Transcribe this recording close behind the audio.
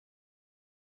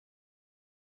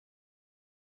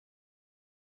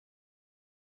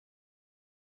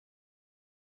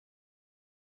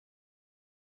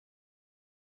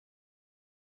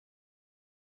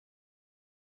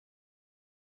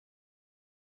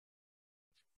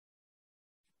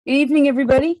Good evening,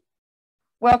 everybody.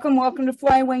 Welcome to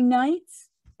Flyway Nights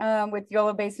with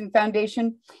Yolo Basin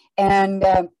Foundation. And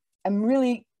I'm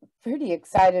really pretty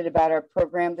excited about our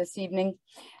program this evening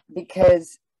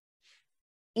because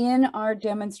in our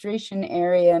demonstration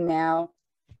area now,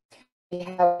 we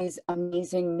have these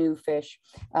amazing new fish,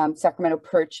 Sacramento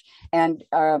Perch, and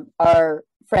our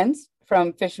friends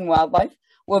from Fish and Wildlife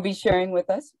will be sharing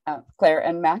with us, Claire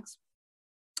and Max,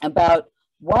 about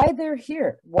why they're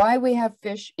here, why we have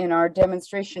fish in our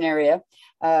demonstration area,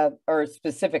 or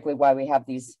specifically why we have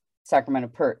these Sacramento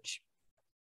Perch.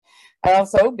 I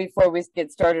also, before we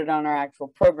get started on our actual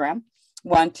program,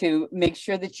 want to make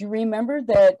sure that you remember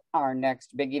that our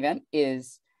next big event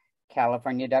is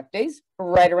California Duck Days,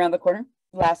 right around the corner,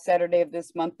 last Saturday of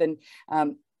this month. And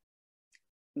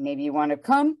maybe you want to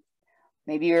come.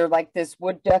 Maybe you're like this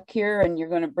wood duck here and you're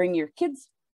going to bring your kids.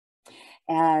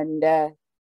 And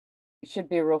it should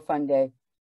be a real fun day.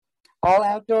 All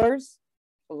outdoors,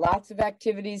 lots of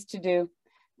activities to do,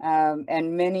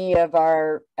 and many of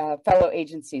our fellow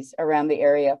agencies around the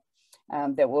area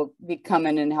that will be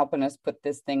coming and helping us put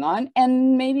this thing on.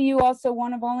 And maybe you also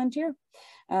want to volunteer.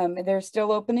 There's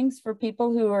still openings for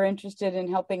people who are interested in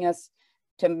helping us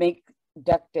to make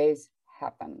Duck Days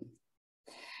happen.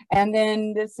 And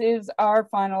then this is our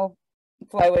final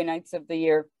Flyway Nights of the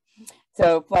year.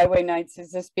 So Flyway Nights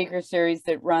is a speaker series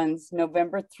that runs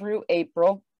November through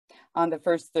April on the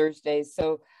first Thursdays.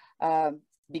 So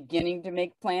beginning to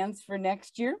make plans for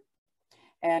next year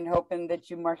and hoping that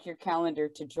you mark your calendar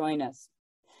to join us.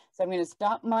 So I'm going to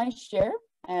stop my share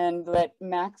and let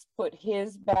Max put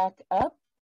his back up.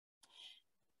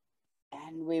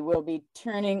 And we will be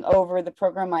turning over the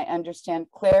program. I understand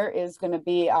Claire is going to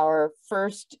be our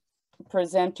first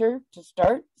presenter to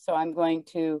start. So I'm going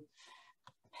to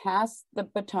pass the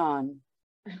baton.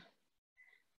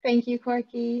 Thank you,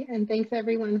 Corky, and thanks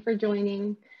everyone for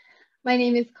joining. My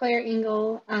name is Claire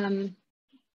Engel.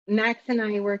 Max and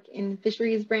I work in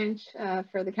Fisheries branch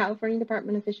for the California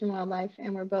Department of Fish and Wildlife,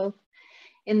 and we're both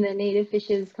in the Native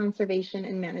Fishes Conservation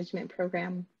and Management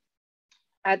Program.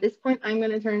 At this point, I'm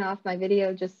going to turn off my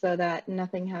video just so that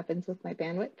nothing happens with my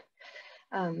bandwidth,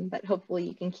 but hopefully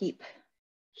you can keep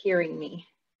hearing me.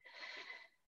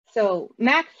 So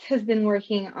Max has been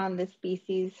working on this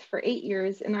species for 8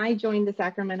 years, and I joined the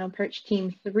Sacramento Perch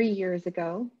team 3 years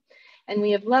ago. And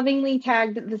we have lovingly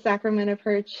tagged the Sacramento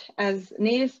Perch as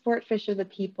native sport fish of the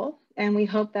people. And we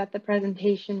hope that the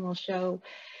presentation will show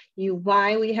you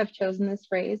why we have chosen this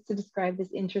phrase to describe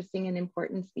this interesting and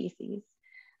important species.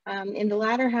 In the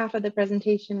latter half of the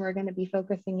presentation, we're going to be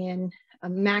focusing in,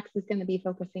 Max is going to be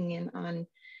focusing in on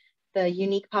the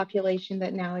unique population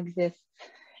that now exists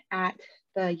at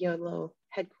the YBWA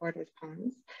Headquarters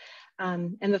ponds.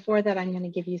 And before that, I'm going to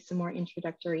give you some more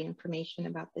introductory information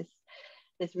about this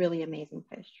really amazing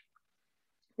fish.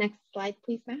 Next slide,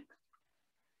 please, Max.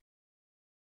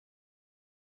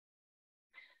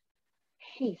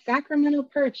 Okay, Sacramento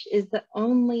Perch is the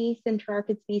only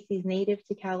centrarchid species native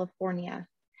to California.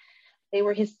 They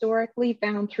were historically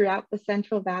found throughout the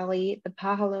Central Valley, the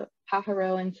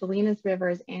Pajaro and Salinas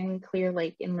rivers, and Clear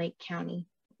Lake in Lake County.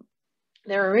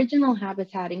 Their original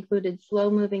habitat included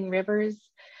slow-moving rivers,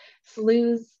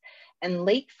 sloughs, and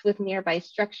lakes with nearby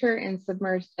structure and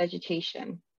submerged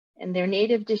vegetation. And their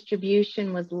native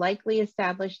distribution was likely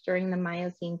established during the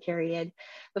Miocene period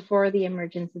before the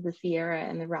emergence of the Sierra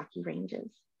and the Rocky Ranges.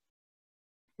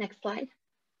 Next slide.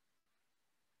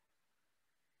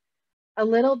 A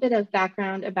little bit of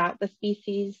background about the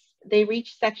species. They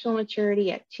reach sexual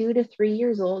maturity at 2 to 3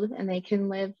 years old, and they can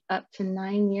live up to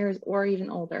 9 years or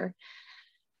even older.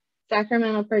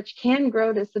 Sacramento perch can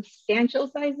grow to substantial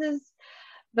sizes,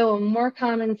 though a more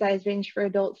common size range for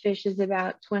adult fish is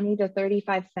about 20 to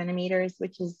 35 centimeters,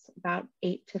 which is about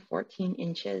 8 to 14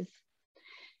 inches.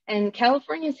 And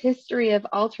California's history of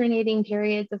alternating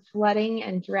periods of flooding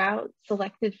and drought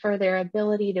selected for their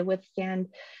ability to withstand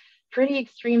pretty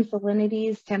extreme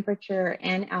salinities, temperature,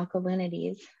 and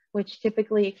alkalinities, which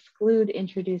typically exclude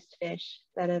introduced fish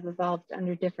that have evolved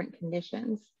under different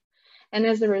conditions. And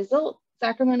as a result,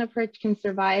 Sacramento perch can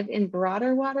survive in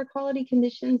broader water quality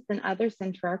conditions than other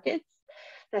centrarchids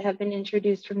that have been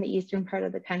introduced from the eastern part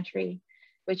of the country,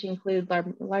 which include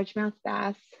largemouth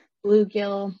bass,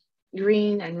 bluegill,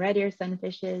 green and red ear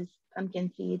sunfishes,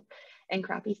 pumpkin seed, and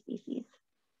crappie species.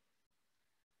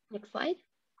 Next slide.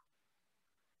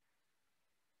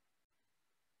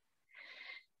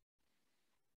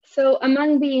 So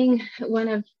among being one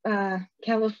of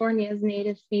California's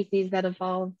native species that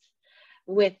evolved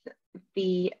with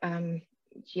the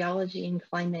geology and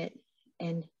climate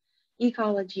and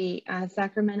ecology,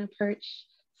 Sacramento perch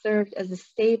served as a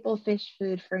staple fish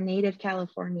food for native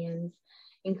Californians,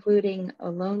 including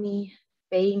Ohlone,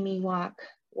 Bay Miwok,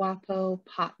 Wapo,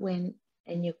 Patwin,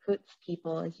 and Yakutsk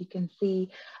people, as you can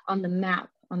see on the map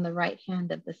on the right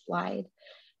hand of the slide.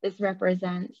 This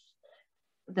represents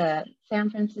the San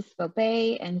Francisco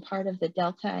Bay and part of the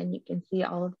Delta, and you can see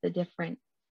all of the different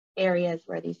areas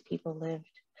where these people lived.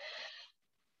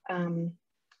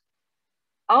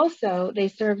 Also, they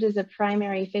served as a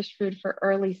primary fish food for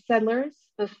early settlers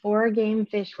before game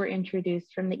fish were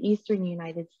introduced from the eastern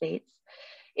United States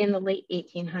in the late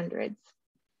 1800s.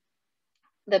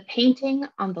 The painting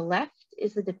on the left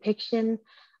is a depiction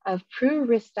of Prue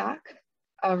Ristok,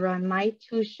 a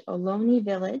Ramaitush Ohlone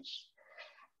village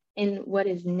in what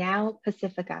is now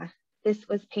Pacifica. This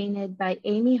was painted by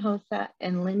Amy Hosa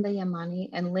and Linda Yamani,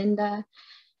 and Linda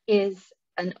is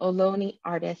an Ohlone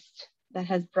artist that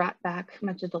has brought back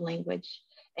much of the language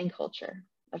and culture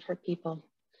of her people.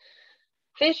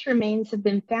 Fish remains have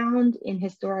been found in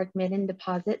historic midden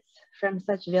deposits from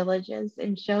such villages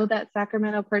and show that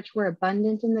Sacramento perch were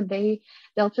abundant in the Bay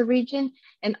Delta region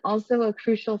and also a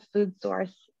crucial food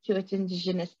source to its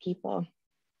indigenous people.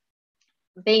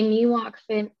 Bay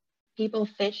Miwok people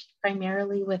fished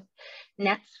primarily with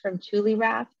nets from tule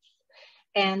rafts,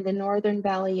 and the Northern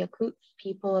Valley Yakutsk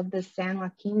people of the San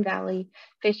Joaquin Valley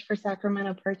fished for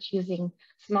Sacramento perch using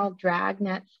small drag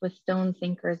nets with stone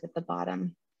sinkers at the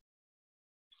bottom.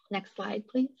 Next slide,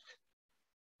 please.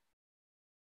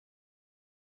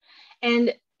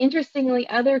 And interestingly,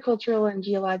 other cultural and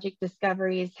geologic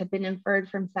discoveries have been inferred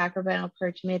from Sacramento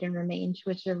perch midden remains,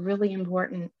 which are really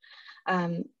important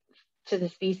to the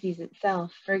species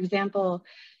itself. For example,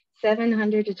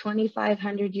 700 to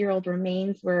 2,500-year-old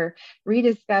remains were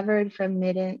recovered from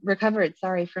middens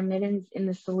in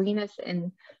the Salinas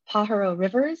and Pajaro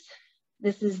rivers.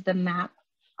 This is the map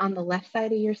on the left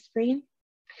side of your screen.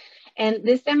 And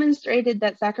this demonstrated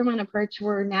that Sacramento perch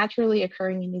were naturally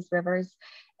occurring in these rivers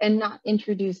and not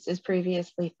introduced as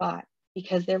previously thought,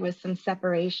 because there was some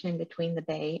separation between the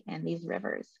bay and these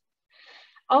rivers.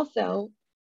 Also,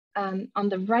 on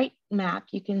the right map,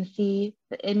 you can see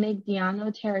the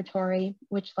Imigdiano territory,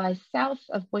 which lies south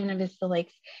of Buena Vista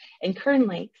Lakes and Kern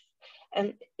Lakes.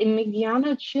 And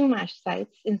Imigdiano Chumash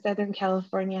sites in Southern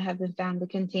California have been found to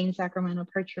contain Sacramento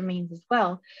perch remains as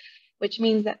well, which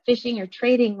means that fishing or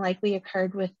trading likely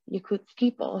occurred with Yakutsk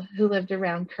people who lived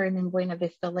around Kern and Buena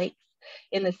Vista Lakes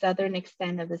in the southern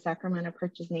extent of the Sacramento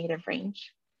perch's native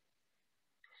range.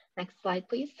 Next slide,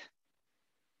 please.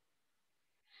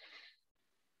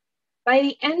 By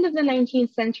the end of the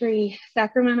 19th century,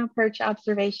 Sacramento perch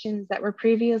observations that were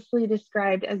previously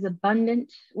described as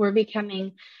abundant were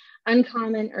becoming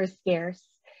uncommon or scarce,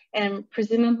 and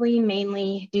presumably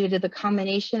mainly due to the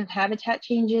combination of habitat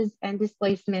changes and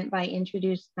displacement by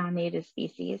introduced non-native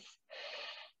species.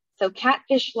 So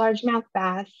catfish, largemouth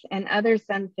bass, and other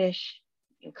sunfish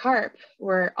and carp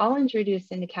were all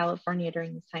introduced into California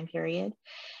during this time period,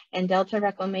 and Delta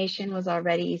reclamation was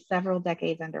already several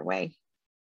decades underway.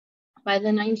 By the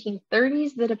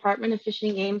 1930s, the Department of Fish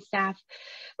and Game staff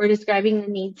were describing the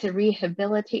need to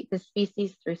rehabilitate the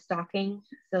species through stocking,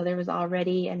 so there was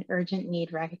already an urgent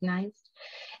need recognized.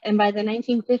 And by the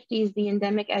 1950s, the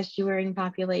endemic estuarine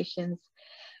populations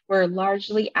were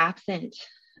largely absent.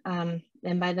 And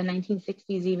by the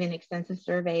 1960s, even extensive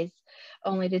surveys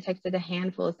only detected a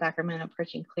handful of Sacramento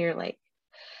perch in Clear Lake.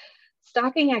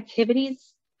 Stocking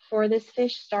activities for this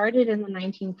fish started in the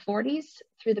 1940s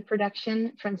through the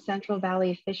production from Central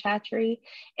Valley Fish Hatchery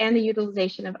and the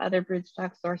utilization of other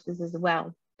broodstock sources as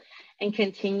well, and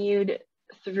continued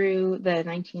through the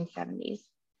 1970s.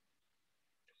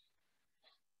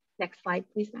 Next slide,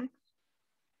 please, Max.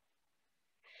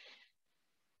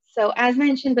 So as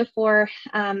mentioned before,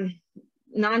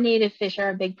 non-native fish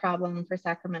are a big problem for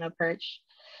Sacramento perch.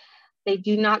 They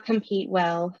do not compete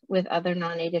well with other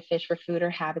non-native fish for food or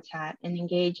habitat and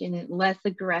engage in less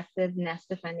aggressive nest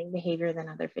defending behavior than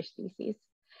other fish species.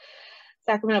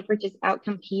 Sacramento perch is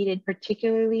outcompeted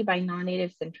particularly by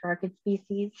non-native centroarcid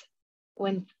species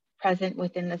when present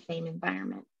within the same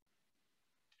environment.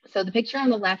 So the picture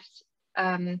on the left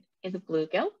is a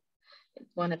bluegill.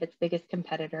 It's one of its biggest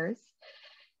competitors.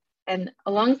 And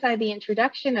alongside the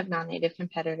introduction of non-native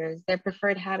competitors, their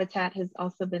preferred habitat has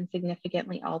also been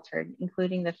significantly altered,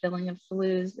 including the filling of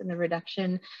sloughs and the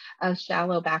reduction of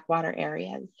shallow backwater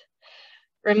areas.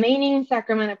 Remaining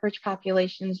Sacramento perch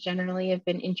populations generally have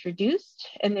been introduced,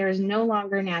 and there is no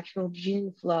longer natural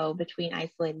dune flow between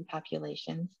isolated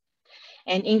populations.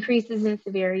 And increases in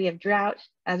severity of drought,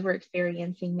 as we're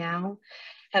experiencing now,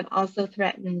 have also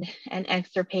threatened and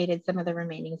extirpated some of the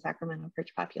remaining Sacramento perch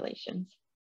populations.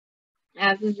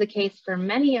 As is the case for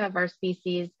many of our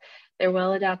species, they're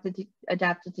well adapted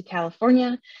to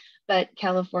California, but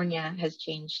California has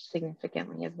changed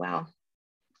significantly as well.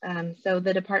 So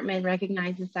the department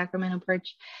recognizes Sacramento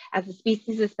perch as a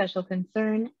species of special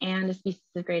concern and a species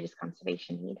of greatest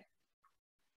conservation need.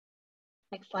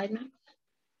 Next slide, Max.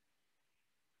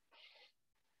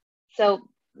 So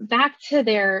back to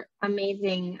their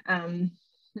amazing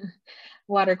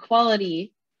water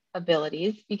quality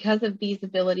abilities. Because of these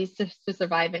abilities to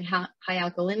survive in high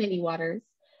alkalinity waters,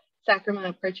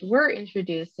 Sacramento perch were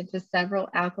introduced into several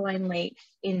alkaline lakes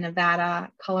in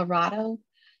Nevada, Colorado,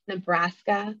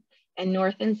 Nebraska, and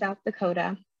North and South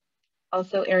Dakota,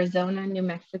 also Arizona, New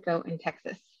Mexico, and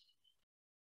Texas.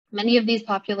 Many of these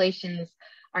populations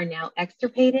are now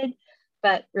extirpated,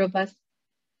 but robust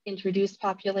introduced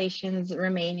populations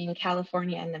remain in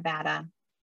California and Nevada,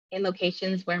 in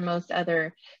locations where most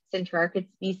other centrarchid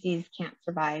species can't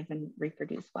survive and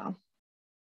reproduce well.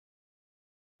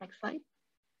 Next slide.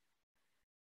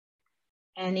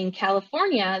 And in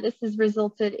California, this has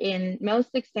resulted in most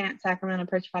extant Sacramento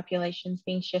perch populations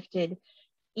being shifted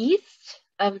east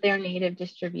of their native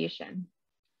distribution.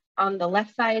 On the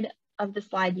left side of the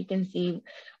slide, you can see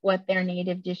what their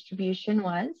native distribution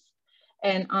was.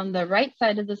 And on the right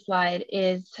side of the slide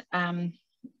is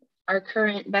our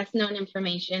current best known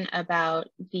information about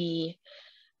the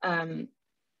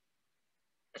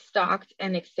stocked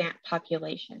and extant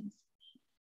populations.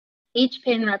 Each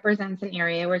pin represents an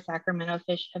area where Sacramento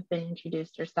fish have been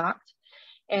introduced or stocked,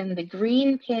 and the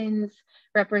green pins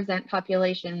represent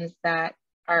populations that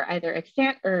are either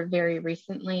extant or very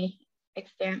recently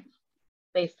extant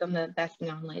based on the best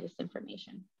known latest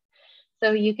information.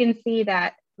 So you can see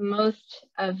that most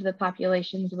of the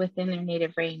populations within their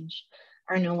native range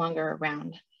are no longer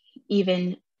around,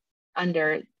 even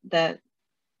under the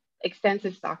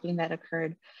extensive stocking that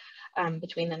occurred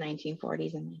between the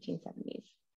 1940s and 1970s.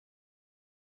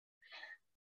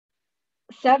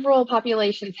 Several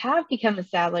populations have become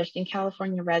established in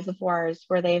California reservoirs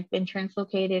where they've been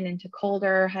translocated into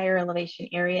colder, higher elevation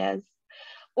areas,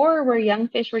 or where young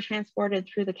fish were transported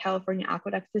through the California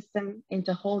aqueduct system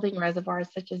into holding reservoirs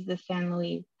such as the San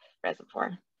Luis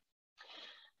Reservoir.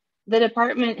 The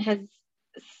department has,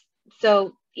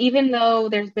 so even though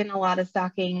there's been a lot of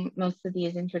stocking, most of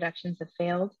these introductions have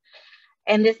failed.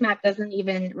 And this map doesn't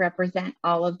even represent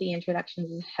all of the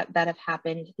introductions that have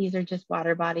happened. These are just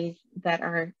water bodies that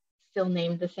are still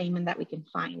named the same and that we can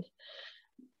find.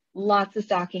 Lots of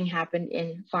stocking happened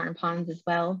in farm ponds as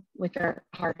well, which are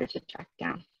harder to track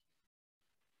down.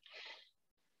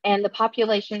 And the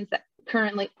populations that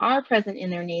currently are present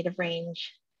in their native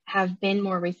range have been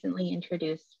more recently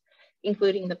introduced,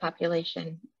 including the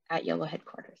population at YBWA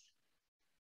Headquarters.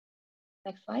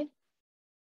 Next slide.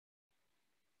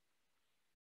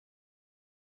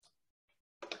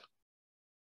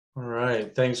 All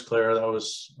right, thanks, Claire. That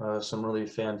was some really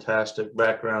fantastic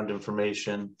background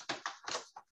information.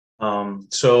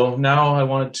 So now I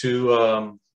wanted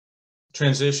to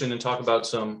transition and talk about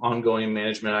some ongoing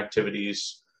management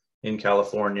activities in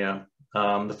California.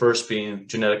 The first being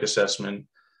genetic assessment.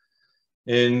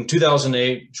 In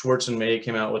 2008, Schwartz and May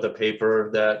came out with a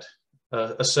paper that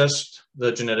assessed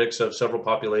the genetics of several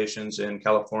populations in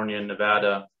California and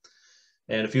Nevada.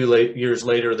 And a few years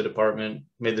later, the department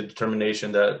made the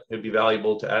determination that it would be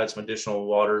valuable to add some additional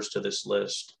waters to this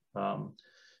list.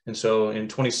 And so in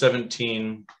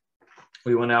 2017,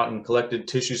 we went out and collected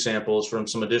tissue samples from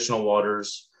some additional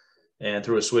waters, and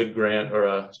through a SWIG grant, or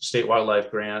a state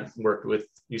wildlife grant, worked with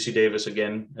UC Davis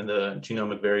again in the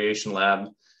Genomic Variation Lab,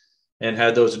 and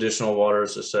had those additional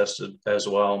waters assessed as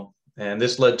well. And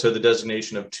this led to the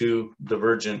designation of two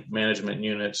divergent management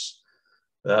units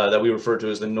that we refer to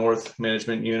as the North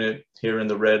Management Unit here in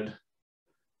the red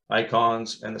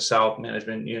icons, and the South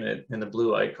Management Unit in the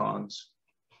blue icons.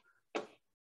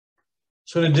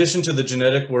 So in addition to the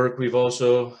genetic work, we've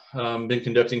also been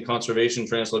conducting conservation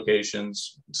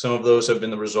translocations. Some of those have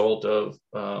been the result of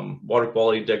water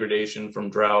quality degradation from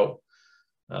drought,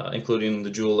 including the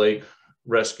Jewel Lake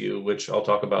rescue, which I'll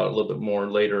talk about a little bit more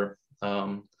later.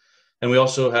 And we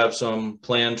also have some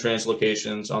planned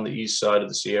translocations on the east side of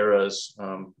the Sierras,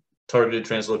 targeted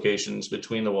translocations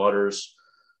between the waters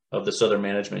of the Southern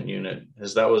Management Unit,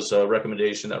 as that was a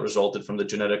recommendation that resulted from the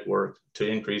genetic work to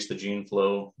increase the gene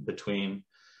flow between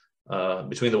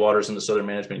the waters in the Southern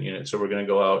Management Unit. So we're going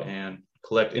to go out and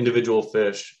collect individual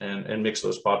fish and mix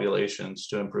those populations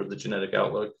to improve the genetic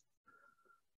outlook.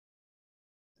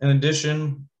 In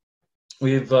addition,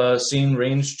 we've seen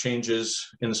range changes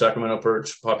in the Sacramento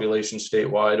perch population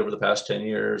statewide over the past 10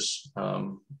 years,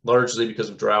 largely because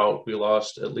of drought. We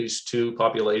lost at least two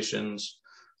populations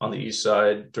on the east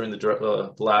side during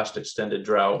the last extended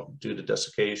drought due to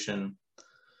desiccation.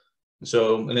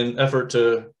 So in an effort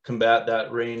to combat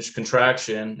that range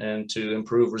contraction and to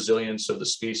improve resilience of the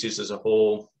species as a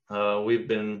whole, we've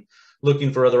been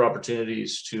looking for other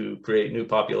opportunities to create new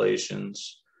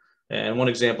populations. And one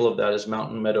example of that is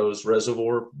Mountain Meadows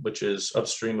Reservoir, which is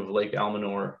upstream of Lake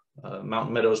Almanor.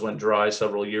 Mountain Meadows went dry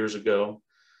several years ago,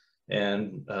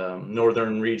 and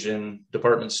Northern Region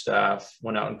Department staff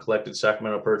went out and collected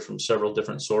Sacramento perch from several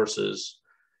different sources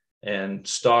and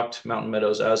stocked Mountain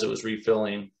Meadows as it was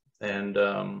refilling. And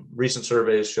recent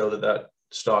surveys show that that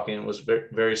stocking was very,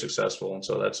 very successful. And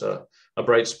so that's a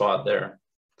bright spot there.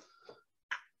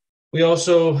 We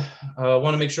also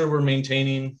want to make sure we're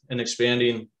maintaining and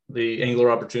expanding the angler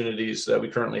opportunities that we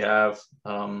currently have.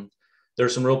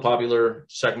 There's some real popular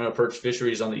Sacramento perch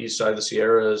fisheries on the east side of the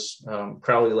Sierras,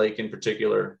 Crowley Lake in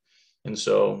particular. And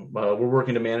so we're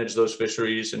working to manage those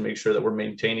fisheries and make sure that we're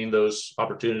maintaining those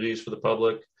opportunities for the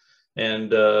public,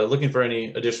 and looking for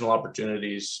any additional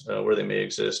opportunities where they may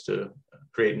exist to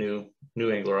create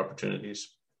new angler opportunities.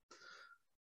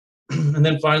 And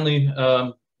then finally,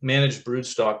 manage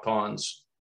broodstock ponds.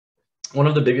 One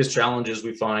of the biggest challenges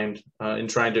we find in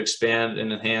trying to expand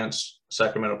and enhance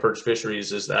Sacramento perch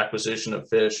fisheries is the acquisition of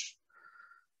fish.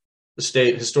 The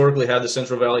state historically had the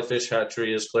Central Valley Fish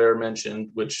Hatchery, as Claire mentioned,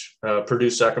 which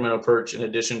produced Sacramento perch in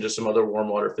addition to some other warm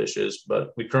water fishes,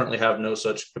 but we currently have no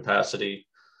such capacity.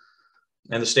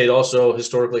 And the state also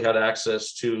historically had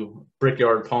access to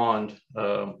Brickyard Pond,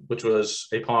 which was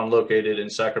a pond located in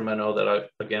Sacramento that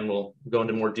I, again, will go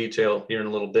into more detail here in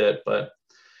a little bit. But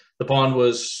the pond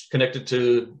was connected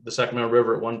to the Sacramento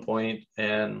River at one point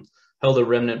and held a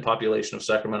remnant population of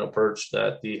Sacramento perch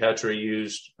that the hatchery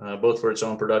used both for its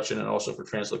own production and also for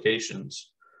translocations.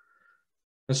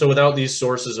 And so without these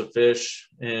sources of fish,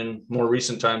 in more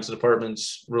recent times, the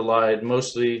departments relied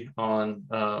mostly on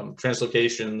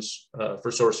translocations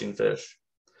for sourcing fish.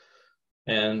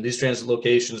 And these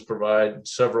translocations provide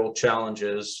several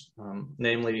challenges,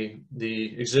 namely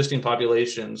the existing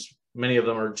populations. Many of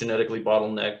them are genetically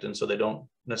bottlenecked, and so they don't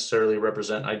necessarily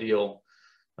represent ideal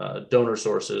donor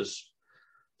sources.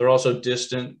 They're also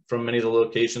distant from many of the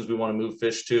locations we want to move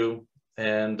fish to,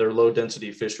 and they're low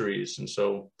density fisheries. And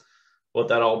so what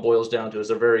that all boils down to is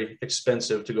they're very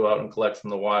expensive to go out and collect from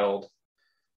the wild.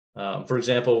 For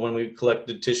example, when we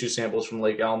collected tissue samples from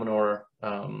Lake Almanor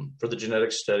for the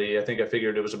genetics study, I think I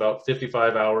figured it was about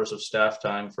 55 hours of staff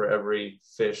time for every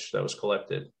fish that was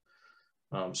collected.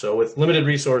 So with limited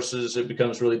resources, it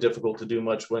becomes really difficult to do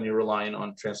much when you're relying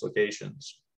on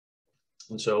translocations.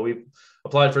 And so we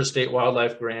applied for a state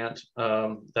wildlife grant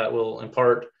that will in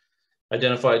part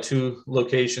identify 2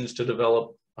 locations to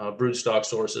develop broodstock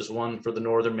sources, one for the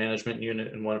Northern Management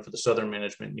Unit and one for the Southern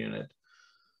Management Unit.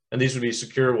 And these would be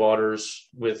secure waters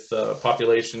with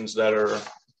populations that are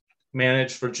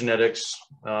managed for genetics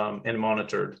and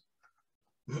monitored.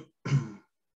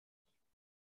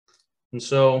 And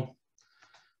so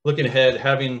looking ahead,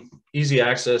 having easy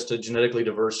access to genetically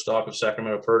diverse stock of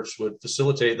Sacramento perch would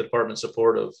facilitate the department's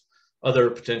support of other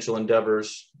potential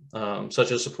endeavors,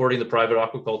 such as supporting the private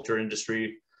aquaculture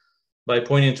industry by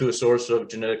pointing to a source of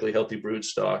genetically healthy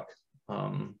broodstock,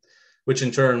 which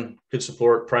in turn could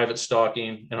support private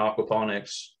stocking and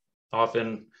aquaponics.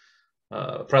 Often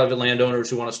private landowners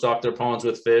who want to stock their ponds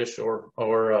with fish or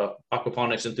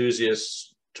aquaponics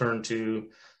enthusiasts turn to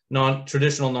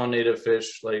traditional non-native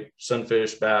fish like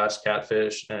sunfish, bass,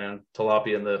 catfish, and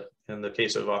tilapia in the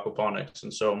case of aquaponics.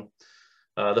 And so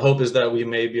the hope is that we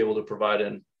may be able to provide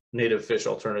a native fish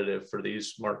alternative for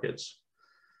these markets.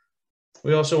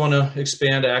 We also want to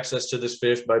expand access to this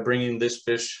fish by bringing this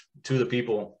fish to the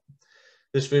people.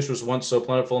 This fish was once so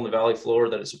plentiful in the valley floor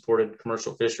that it supported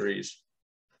commercial fisheries.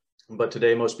 But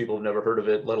today, most people have never heard of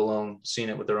it, let alone seen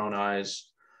it with their own eyes.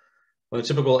 When a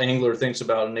typical angler thinks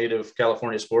about a native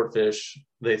California sport fish,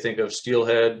 they think of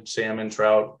steelhead, salmon,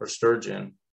 trout, or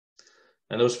sturgeon.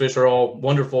 And those fish are all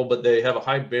wonderful, but they have a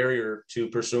high barrier to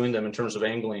pursuing them in terms of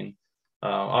angling.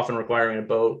 Often requiring a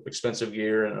boat, expensive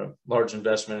gear, and a large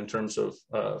investment in terms of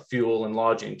fuel and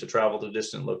lodging to travel to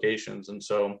distant locations. And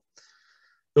so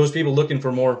those people looking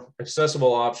for more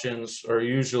accessible options are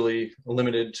usually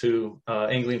limited to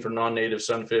angling for non-native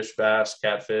sunfish, bass,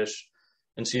 catfish,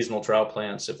 and seasonal trout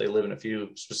plants if they live in a few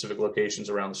specific locations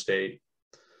around the state.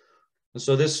 And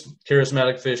so this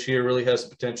charismatic fish here really has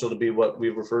the potential to be what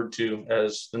we've referred to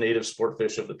as the native sport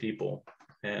fish of the people.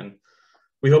 And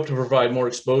we hope to provide more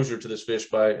exposure to this fish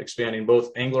by expanding both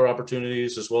angler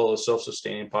opportunities as well as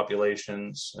self-sustaining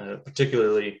populations,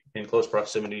 particularly in close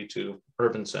proximity to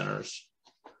urban centers.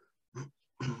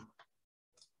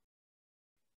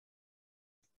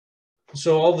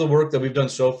 So all the work that we've done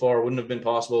so far wouldn't have been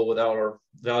possible without our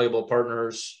valuable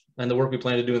partners, and the work we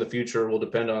plan to do in the future will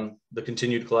depend on the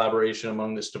continued collaboration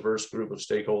among this diverse group of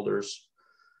stakeholders.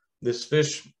 This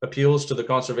fish appeals to the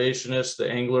conservationist, the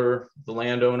angler, the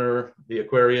landowner, the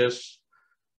aquarius.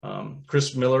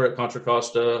 Chris Miller at Contra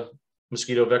Costa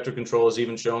Mosquito Vector Control has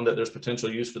even shown that there's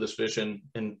potential use for this fish in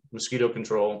mosquito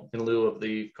control in lieu of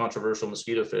the controversial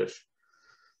mosquito fish.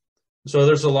 So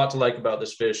there's a lot to like about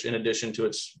this fish, in addition to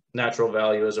its natural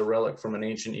value as a relic from an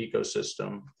ancient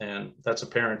ecosystem, and that's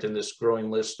apparent in this growing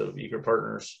list of eager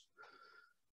partners.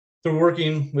 Through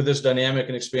working with this dynamic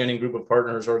and expanding group of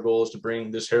partners, our goal is to bring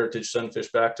this heritage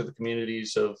sunfish back to the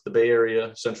communities of the Bay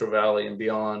Area, Central Valley, and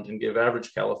beyond, and give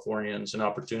average Californians an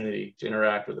opportunity to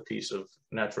interact with a piece of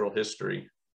natural history.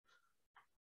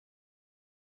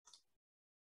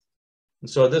 And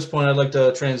so at this point, I'd like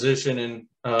to transition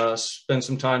and spend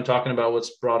some time talking about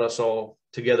what's brought us all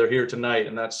together here tonight,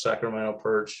 and that's Sacramento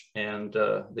Perch and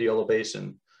the Yolo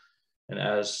Basin. And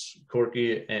as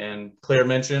Corky and Claire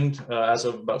mentioned, as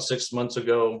of about 6 months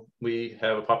ago, we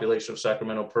have a population of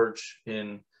Sacramento Perch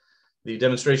in the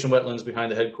demonstration wetlands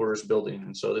behind the headquarters building.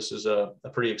 And so this is a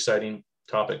pretty exciting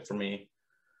topic for me.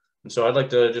 And so I'd like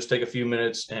to just take a few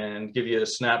minutes and give you a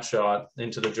snapshot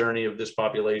into the journey of this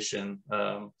population,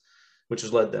 which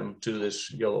has led them to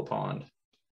this yellow pond.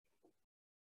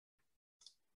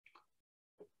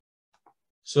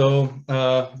 So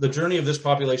the journey of this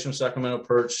population of Sacramento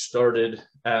Perch started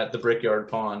at the Brickyard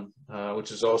Pond, which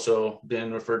has also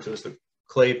been referred to as the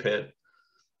clay pit.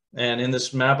 And in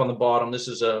this map on the bottom, this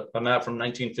is a map from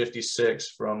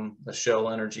 1956 from a Shell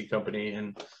Energy company.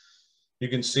 And you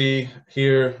can see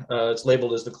here, it's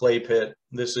labeled as the clay pit.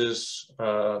 This is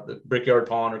the Brickyard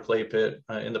Pond or clay pit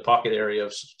in the pocket area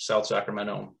of South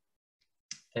Sacramento.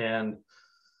 And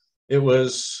it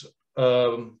was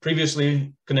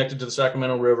previously connected to the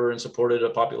Sacramento River and supported a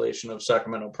population of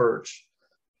Sacramento perch.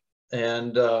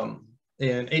 And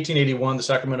in 1881, the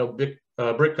Sacramento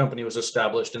Brick Company was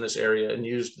established in this area and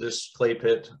used this clay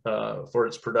pit for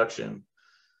its production.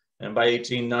 And by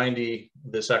 1890,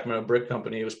 the Sacramento Brick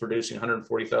Company was producing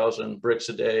 140,000 bricks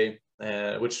a day,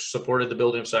 which supported the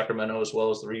building of Sacramento as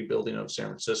well as the rebuilding of San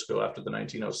Francisco after the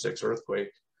 1906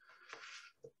 earthquake.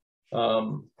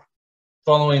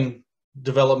 Following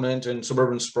development and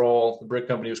suburban sprawl, the Brick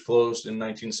Company was closed in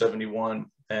 1971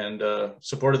 and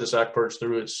supported the Sac Perch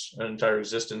through its entire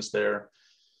existence there.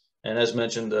 And as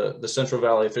mentioned, the Central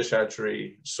Valley Fish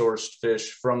Hatchery sourced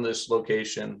fish from this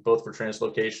location, both for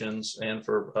translocations and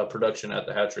for production at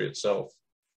the hatchery itself.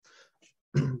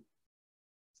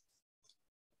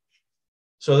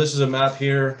 So this is a map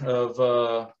here of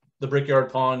the Brickyard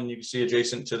Pond, and you can see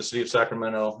adjacent to the city of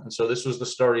Sacramento. And so this was the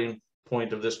starting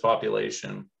point of this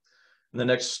population. And the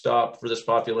next stop for this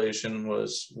population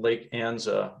was Lake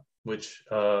Anza, which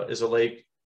is a lake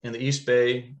in the East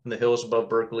Bay, in the hills above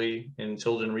Berkeley, in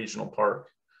Tilden Regional Park.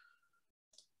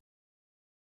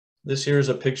 This here is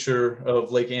a picture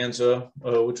of Lake Anza,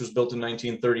 which was built in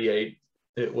 1938.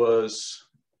 It was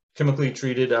chemically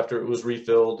treated after it was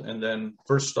refilled and then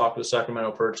first stocked with Sacramento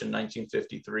perch in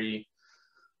 1953.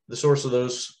 The source of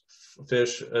those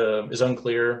fish is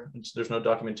unclear. There's no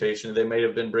documentation. They may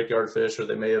have been brickyard fish or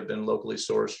they may have been locally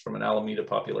sourced from an Alameda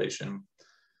population.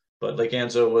 But Lake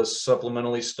Anza was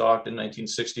supplementally stocked in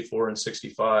 1964 and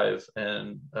 65.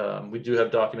 And we do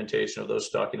have documentation of those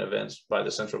stocking events by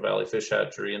the Central Valley Fish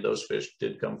Hatchery, and those fish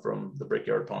did come from the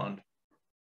Brickyard Pond.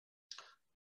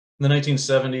 In the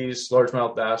 1970s,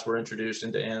 largemouth bass were introduced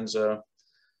into Anza.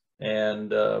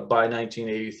 And by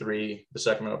 1983, the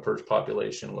Sacramento perch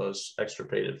population was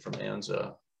extirpated from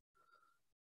Anza.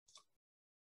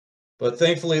 But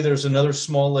thankfully, there's another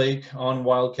small lake on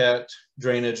wildcat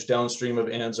drainage downstream of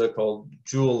Anza called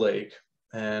Jewel Lake.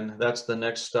 And that's the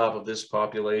next stop of this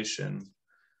population.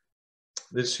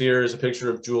 This here is a picture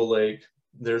of Jewel Lake.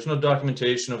 There's no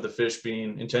documentation of the fish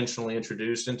being intentionally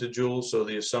introduced into Jewel. So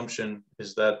the assumption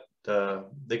is that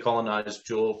they colonized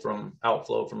Jewel from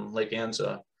outflow from Lake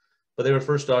Anza. But they were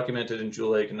first documented in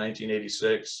Jewel Lake in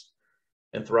 1986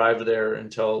 and thrived there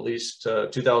until at least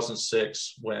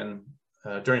 2006 when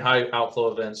during high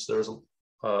outflow events, there was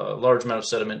a large amount of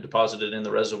sediment deposited in the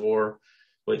reservoir,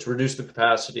 which reduced the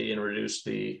capacity and reduced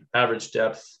the average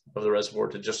depth of the reservoir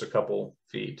to just a couple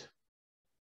feet.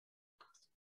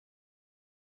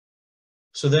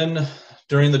 So then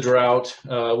during the drought,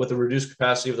 with the reduced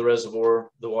capacity of the reservoir,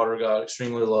 the water got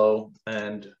extremely low,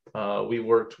 and we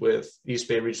worked with East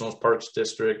Bay Regional Parks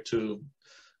District to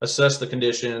assess the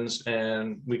conditions,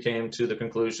 and we came to the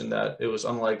conclusion that it was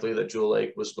unlikely that Jewel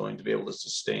Lake was going to be able to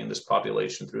sustain this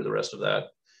population through the rest of that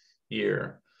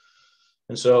year.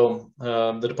 And so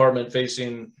the department,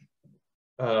 facing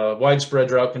widespread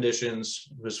drought conditions,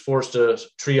 was forced to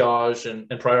triage and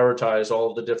prioritize all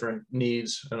of the different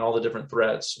needs and all the different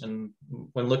threats. And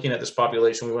when looking at this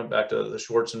population, we went back to the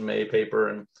Schwartz and May paper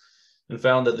and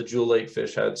found that the jewel lake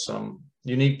fish had some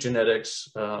unique genetics.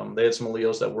 They had some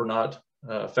alleles that were not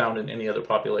found in any other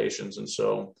populations. And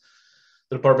so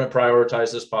the department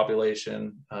prioritized this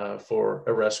population for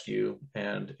a rescue.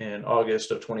 And in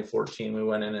August of 2014, we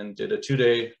went in and did a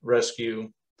 2-day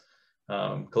rescue,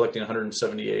 collecting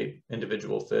 178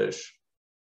 individual fish.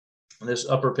 And this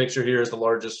upper picture here is the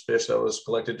largest fish that was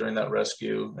collected during that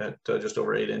rescue at just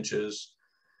over 8 inches.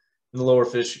 In the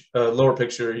lower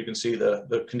picture, you can see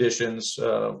the conditions.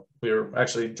 We were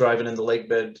actually driving in the lake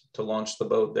bed to launch the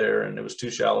boat there, and it was too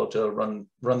shallow to run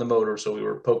the motor, so we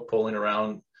were poling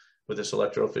around with this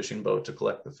electro-fishing boat to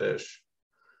collect the fish.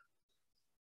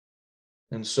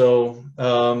 And so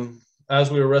as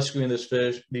we were rescuing these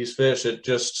fish, it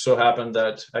just so happened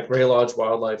that at Gray Lodge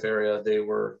Wildlife Area, they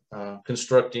were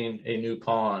constructing a new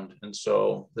pond. And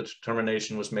so the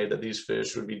determination was made that these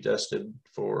fish would be destined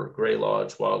for Gray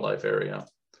Lodge Wildlife Area.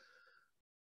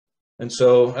 And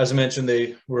so, as I mentioned,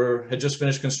 they had just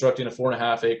finished constructing a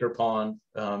 4.5-acre pond.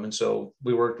 And so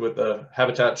we worked with the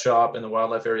habitat shop and the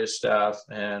wildlife area staff,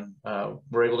 and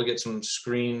were able to get some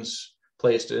screens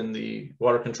placed in the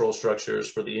water control structures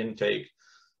for the intake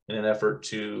in an effort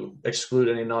to exclude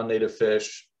any non-native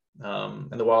fish.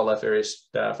 And the wildlife area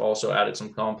staff also added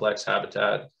some complex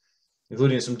habitat,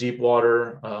 including some deep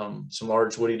water, some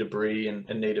large woody debris, and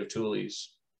native tules.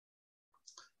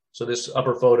 So this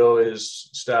upper photo is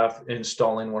staff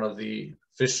installing one of the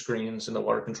fish screens in the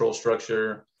water control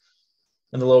structure.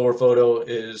 And the lower photo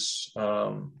is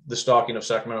the stocking of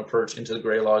Sacramento perch into the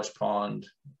Gray Lodge Pond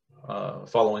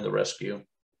following the rescue.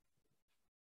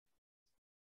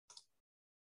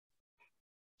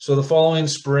 So the following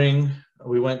spring,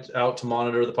 we went out to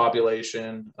monitor the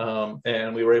population,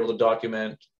 and we were able to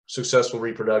document successful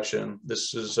reproduction.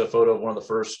 This is a photo of one of the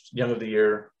first young of the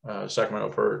year Sacramento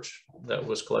perch that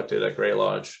was collected at Gray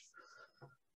Lodge.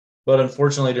 But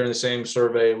unfortunately, during the same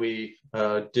survey, we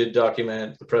did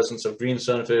document the presence of green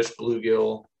sunfish,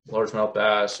 bluegill, largemouth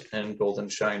bass, and golden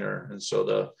shiner. And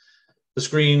so the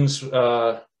screens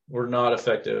were not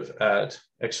effective at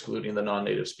excluding the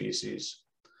non-native species.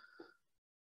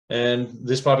 And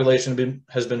this population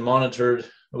has been monitored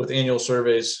with annual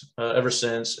surveys ever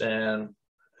since, and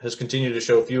has continued to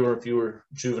show fewer and fewer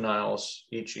juveniles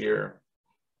each year.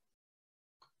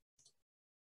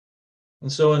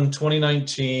 And so in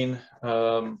 2019,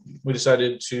 we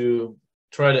decided to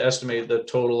try to estimate the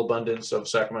total abundance of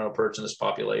Sacramento perch in this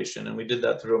population. And we did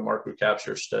that through a mark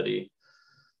recapture study.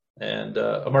 And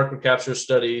a mark recapture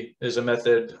study is a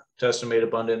method to estimate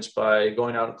abundance by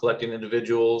going out and collecting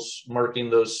individuals, marking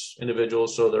those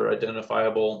individuals so they're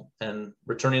identifiable, and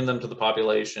returning them to the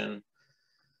population,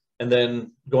 and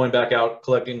then going back out,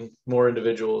 collecting more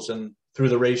individuals. And through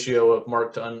the ratio of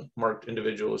marked to unmarked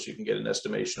individuals, you can get an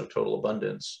estimation of total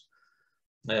abundance.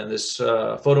 And this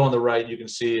photo on the right, you can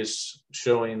see, is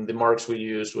showing the marks we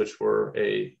used, which were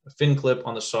a fin clip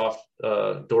on the soft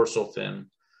dorsal fin.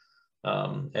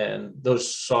 And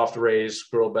those soft rays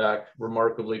grow back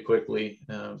remarkably quickly.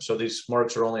 So these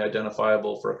marks are only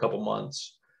identifiable for a couple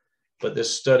months. But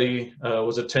this study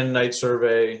was a 10-night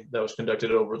survey that was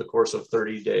conducted over the course of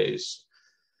 30 days.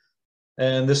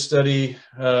 And this study,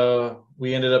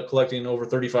 we ended up collecting over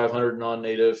 3,500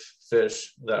 non-native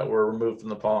fish that were removed from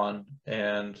the pond,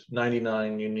 and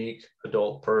 99 unique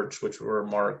adult perch, which were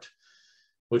marked,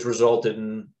 which resulted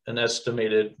in an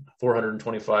estimated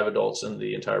 425 adults in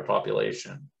the entire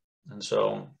population. And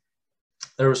so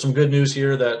there was some good news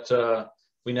here that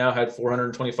we now had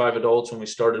 425 adults when we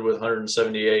started with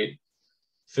 178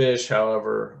 fish.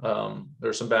 However,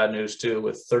 there's some bad news too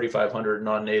with 3,500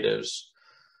 non-natives.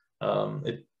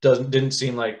 It didn't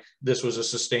seem like this was a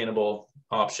sustainable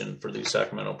option for the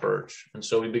Sacramento perch. And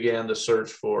so we began to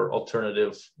search for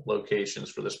alternative locations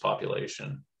for this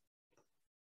population.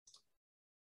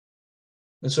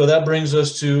 And so that brings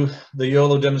us to the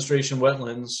YOLO demonstration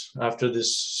wetlands after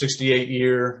this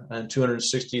 68-year and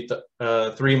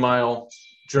 263-mile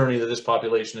journey that this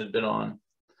population had been on.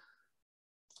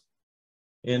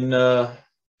 In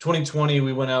 2020,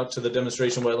 we went out to the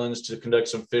demonstration wetlands to conduct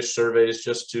some fish surveys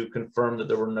just to confirm that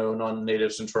there were no non-native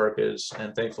centrarchids.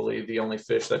 And thankfully, the only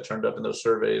fish that turned up in those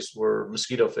surveys were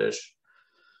mosquito fish.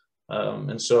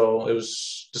 And so it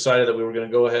was decided that we were going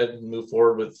to go ahead and move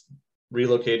forward with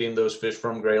relocating those fish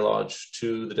from Gray Lodge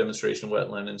to the demonstration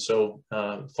wetland. And so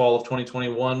fall of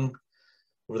 2021,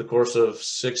 over the course of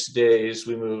 6 days,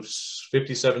 we moved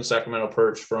 57 Sacramento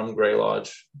perch from Gray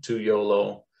Lodge to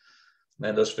YOLO.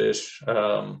 And those fish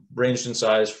ranged in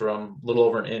size from a little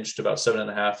over an inch to about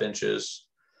 7.5 inches.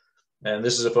 And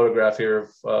this is a photograph here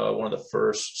of one of the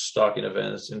first stocking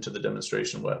events into the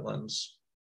demonstration wetlands.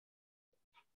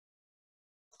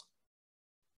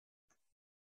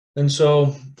 And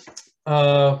so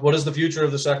what does the future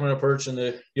of the Sacramento perch and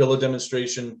the YOLO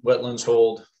demonstration wetlands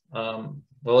hold?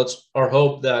 Well, it's our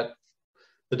hope that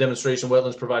the demonstration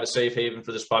wetlands provide a safe haven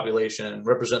for this population and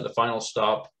represent the final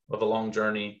stop of a long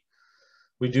journey.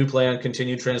 We do plan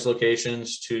continued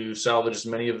translocations to salvage as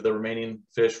many of the remaining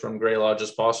fish from gray lodge as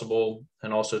possible,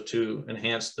 and also to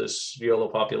enhance this YOLO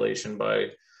population by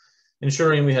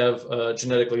ensuring we have a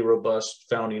genetically robust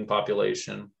founding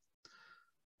population.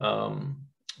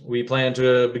 We plan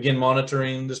to begin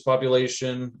monitoring this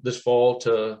population this fall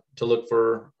to look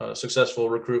for successful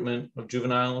recruitment of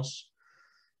juveniles.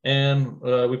 And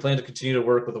we plan to continue to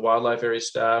work with the wildlife area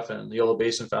staff and the Yellow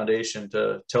Basin Foundation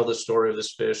to tell the story of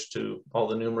this fish to all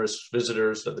the numerous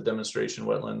visitors that the demonstration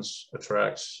wetlands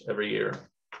attracts every year.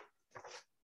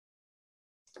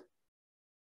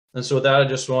 And so with that, I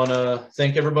just want to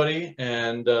thank everybody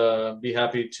and be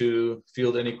happy to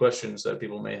field any questions that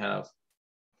people may have.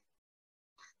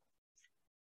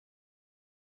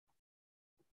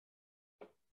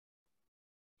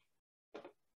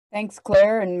 Thanks,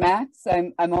 Claire and Max.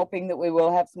 I'm hoping that we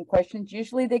will have some questions.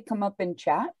 Usually they come up in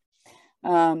chat,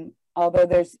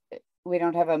 although we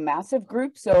don't have a massive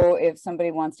group. So if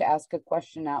somebody wants to ask a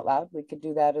question out loud, we could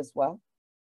do that as well.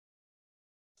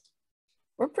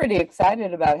 We're pretty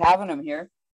excited about having them here.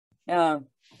 You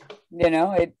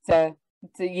know, it's a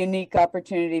unique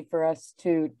opportunity for us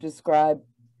to describe,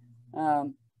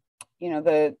 you know,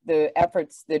 the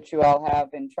efforts that you all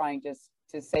have in trying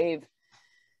to save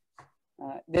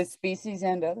this species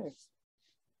and others.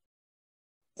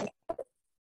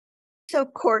 So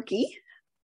Corky,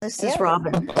 this is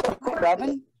Robin. Hi,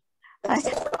 Robin.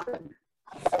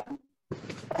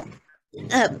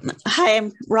 Hi,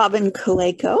 I'm Robin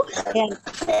Kaleko, and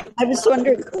I was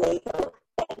wondering.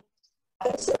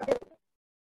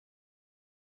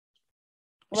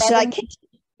 Robin,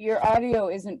 your audio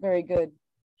isn't very good.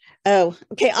 Oh,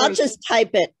 okay. I'll just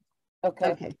type it.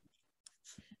 Okay.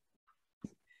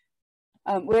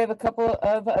 We have a couple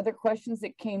of other questions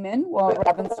that came in while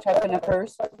Robin's typing up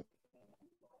hers.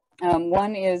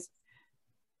 One is,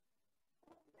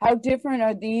 how different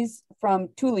are these from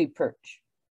tule perch?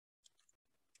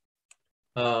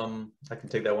 I can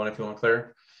take that one if you want,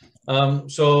 Claire.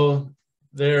 So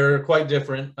they're quite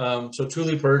different. So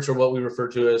tule perch are what we refer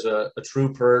to as a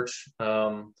true perch.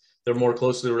 They're more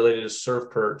closely related to surf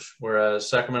perch, whereas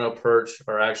Sacramento perch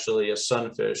are actually a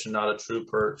sunfish and not a true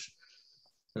perch.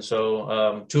 And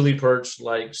so tule perch,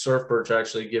 like surf perch,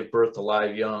 actually give birth to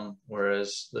live young,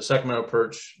 whereas the Sacramento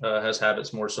perch has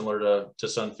habits more similar to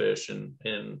sunfish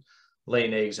in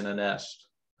laying eggs in a nest.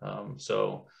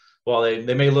 So while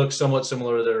they may look somewhat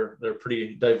similar, they're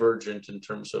pretty divergent in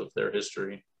terms of their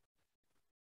history.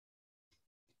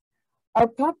 Are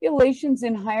populations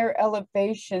in higher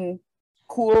elevation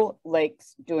cool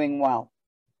lakes doing well?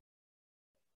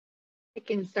 I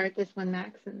can start this one,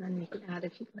 Max, and then you can add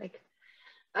if you'd like.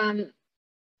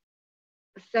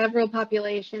 Several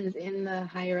populations in the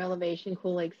higher elevation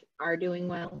cool lakes are doing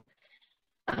well.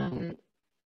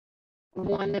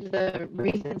 One of the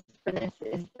reasons for this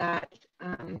is that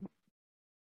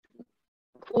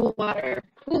cooler water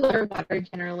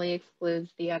generally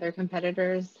excludes the other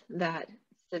competitors that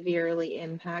severely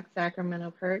impact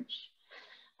Sacramento perch.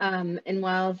 And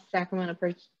while Sacramento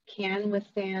perch can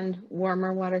withstand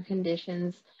warmer water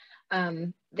conditions,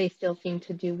 they still seem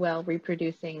to do well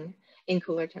reproducing in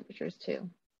cooler temperatures too.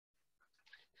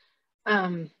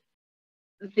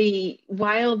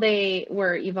 While they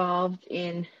were evolved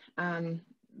in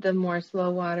the more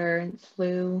slow water and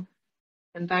slough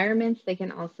environments, they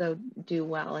can also do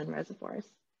well in reservoirs.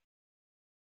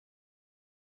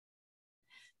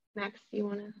 Max, do you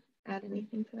want to add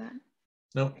anything to that?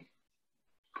 Nope.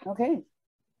 Okay.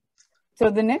 So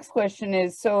the next question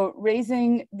is, so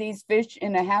raising these fish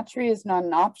in a hatchery is not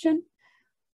an option.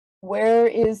 Where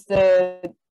is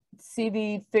the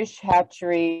CV fish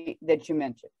hatchery that you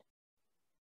mentioned?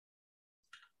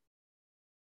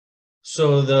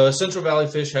 So the Central Valley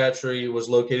Fish Hatchery was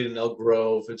located in Elk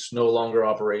Grove. It's no longer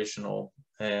operational,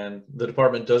 and the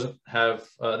department doesn't have,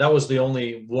 that was the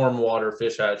only warm water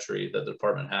fish hatchery that the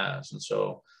department has. And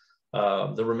so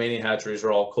the remaining hatcheries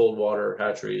are all cold water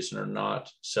hatcheries and are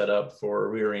not set up for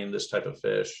rearing this type of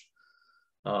fish.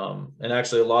 And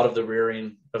actually a lot of the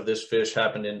rearing of this fish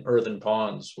happened in earthen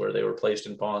ponds where they were placed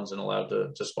in ponds and allowed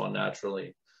to spawn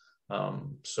naturally.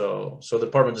 So the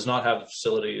department does not have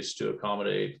facilities to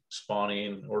accommodate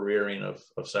spawning or rearing of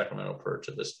Sacramento perch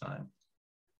at this time.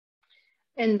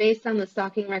 And based on the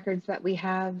stocking records that we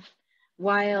have,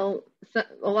 while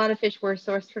a lot of fish were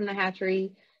sourced from the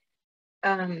hatchery,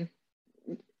 a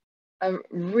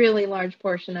really large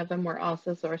portion of them were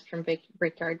also sourced from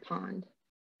Brickyard Pond,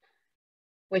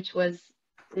 which was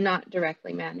not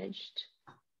directly managed.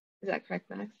 Is that correct,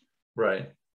 Max?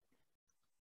 Right.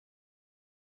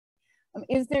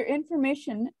 Is there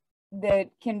information that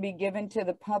can be given to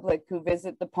the public who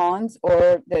visit the ponds,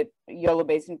 or that Yolo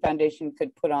Basin Foundation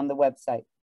could put on the website?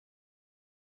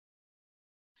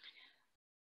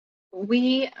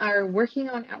 We are working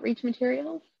on outreach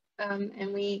materials,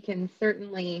 and we can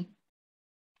certainly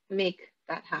make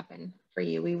that happen for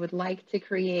you. We would like to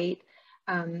create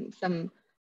some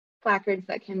placards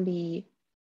that can be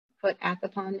put at the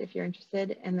pond if you're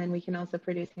interested, and then we can also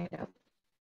produce handouts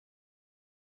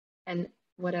and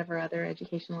whatever other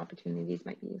educational opportunities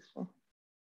might be useful.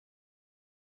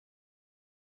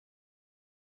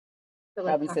 So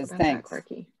Robin says thanks.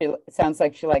 It sounds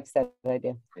like she likes that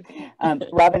idea. Okay.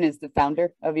 Robin is the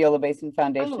founder of Yolo Basin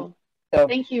Foundation. Oh, so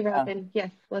thank you, Robin.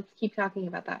 Yes, let's keep talking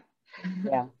about that.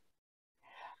 Yeah.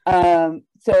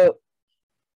 So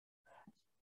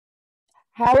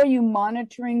how are you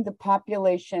monitoring the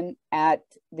population at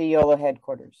the Yolo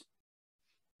headquarters?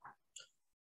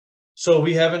 So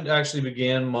we haven't actually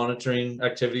began monitoring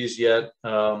activities yet.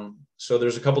 So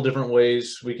there's a couple different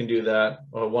ways we can do that.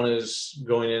 One is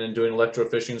going in and doing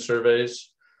electrofishing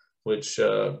surveys, which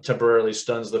temporarily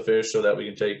stuns the fish so that we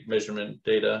can take measurement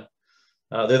data.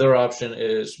 The other option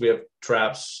is we have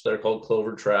traps that are called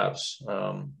clover traps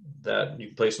that you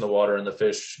can place in the water, and the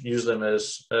fish use them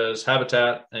as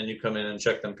habitat, and you come in and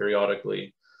check them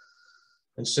periodically.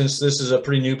 And since this is a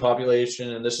pretty new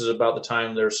population and this is about the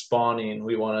time they're spawning,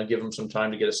 we want to give them some time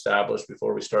to get established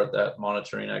before we start that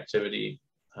monitoring activity.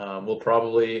 We'll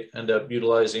probably end up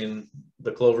utilizing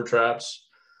the clover traps,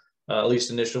 at least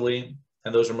initially,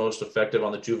 and those are most effective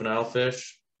on the juvenile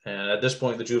fish. And at this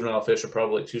point, the juvenile fish are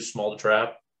probably too small to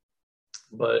trap.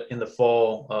 But in the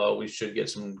fall, we should get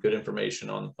some good information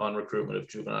on recruitment of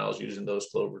juveniles using those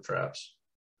clover traps.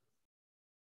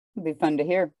 It'd be fun to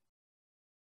hear.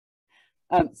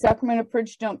 Sacramento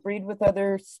perch don't breed with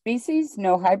other species,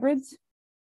 no hybrids?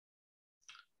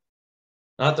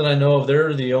 Not that I know of.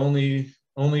 They're the only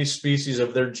species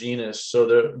of their genus, so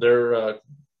they're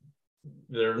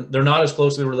not as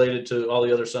closely related to all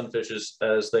the other sunfishes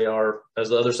as the other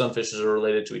sunfishes are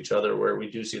related to each other, where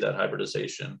we do see that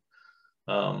hybridization.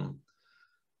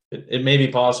 It may be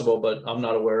possible, but I'm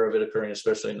not aware of it occurring,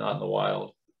 especially not in the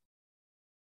wild.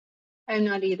 I'm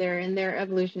not either, and their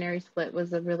evolutionary split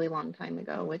was a really long time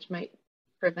ago, which might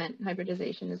prevent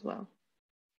hybridization as well.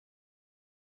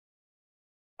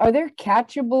 Are there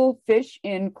catchable fish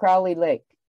in Crowley Lake?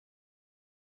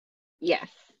 Yes.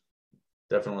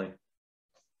 Definitely.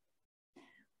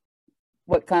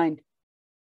 What kind?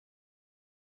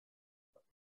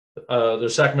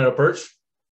 There's Sacramento perch.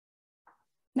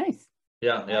 Nice.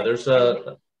 Yeah, there's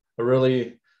a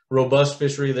really robust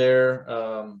fishery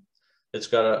there. It's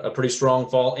got a pretty strong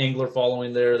angler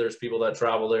following there. There's people that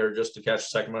travel there just to catch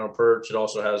Sacramento perch. It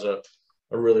also has a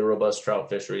really robust trout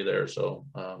fishery there. So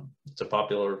it's a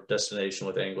popular destination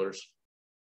with anglers.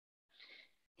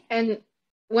 And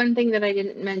one thing that I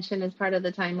didn't mention as part of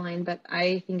the timeline, but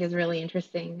I think is really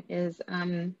interesting, is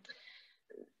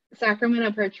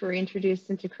Sacramento perch were introduced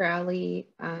into Crowley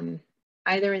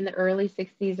either in the early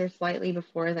 60s or slightly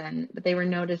before then, but they were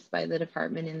noticed by the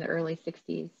department in the early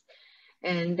 60s.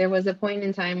 And there was a point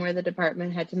in time where the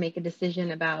department had to make a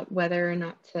decision about whether or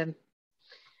not to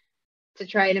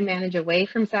try to manage away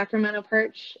from Sacramento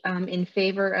perch in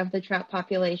favor of the trout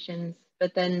populations,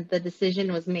 but then the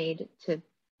decision was made to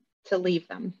leave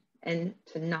them and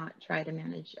to not try to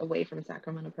manage away from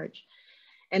Sacramento perch.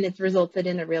 And it's resulted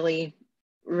in a really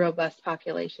robust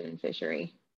population and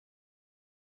fishery.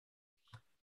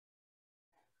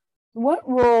 What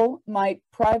role might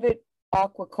private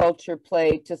aquaculture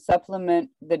play to supplement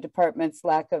the department's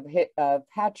lack of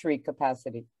hatchery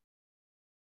capacity?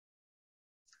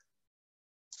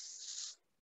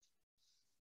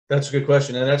 That's a good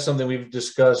question, and that's something we've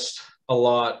discussed a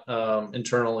lot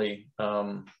internally.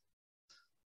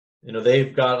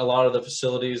 They've got a lot of the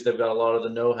facilities, they've got a lot of the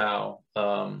know-how.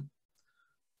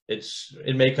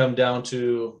 It may come down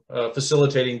to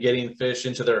facilitating getting fish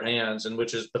into their hands, and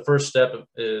which is the first step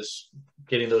is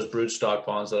getting those broodstock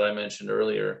ponds that I mentioned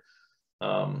earlier.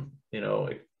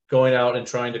 Going out and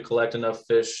trying to collect enough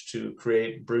fish to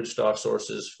create broodstock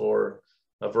sources for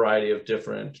a variety of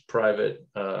different private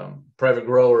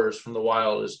growers from the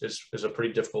wild is a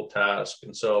pretty difficult task.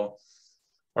 And so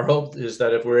our hope is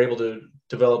that if we're able to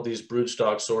develop these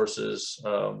broodstock sources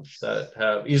that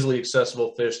have easily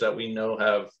accessible fish that we know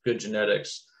have good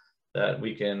genetics, that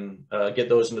we can get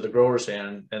those into the grower's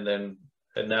hand, and then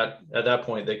at that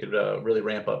point they could really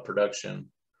ramp up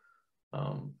production.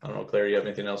 I don't know, Claire, you have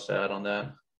anything else to add on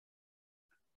that?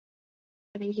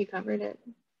 I think you covered it.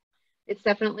 It's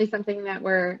definitely something that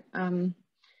we're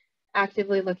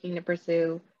actively looking to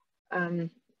pursue,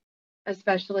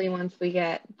 especially once we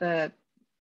get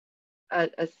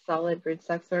a solid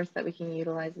broodstock source that we can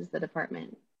utilize as the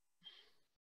department.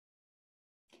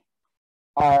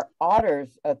 Are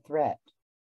otters a threat?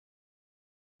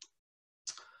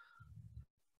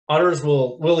 Otters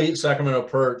will eat Sacramento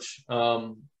perch,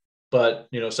 but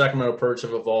Sacramento perch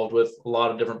have evolved with a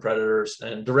lot of different predators,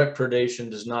 and direct predation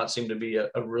does not seem to be a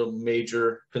real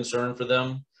major concern for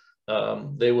them.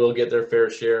 They will get their fair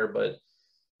share, but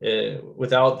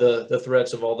without the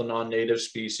threats of all the non-native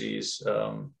species,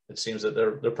 it seems that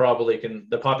the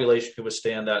population can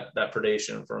withstand that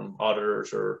predation from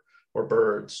otters or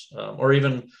birds, or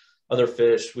even other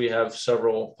fish. We have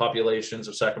several populations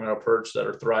of Sacramento perch that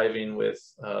are thriving with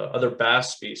other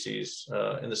bass species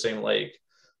in the same lake.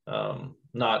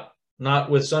 Not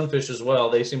with sunfish as well.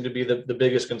 They seem to be the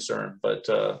biggest concern, but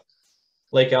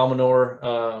Lake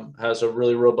Almanor has a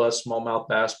really robust smallmouth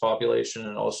bass population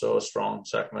and also a strong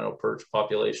Sacramento perch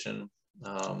population.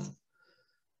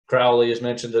 Crowley has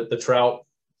mentioned that the trout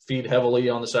feed heavily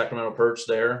on the Sacramento perch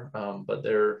there, but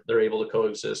they're able to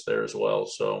coexist there as well.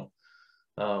 So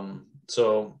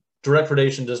direct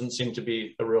predation doesn't seem to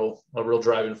be a real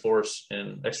driving force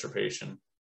in extirpation.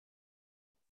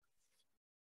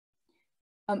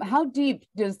 How deep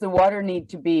does the water need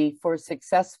to be for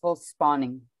successful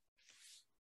spawning?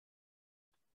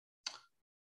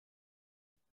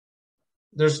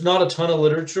 There's not a ton of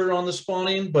literature on the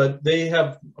spawning, but they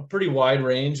have a pretty wide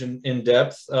range in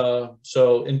depth.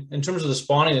 So in terms of the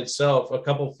spawning itself, a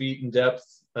couple feet in depth,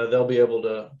 they'll be able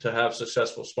to have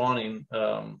successful spawning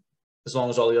as long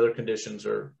as all the other conditions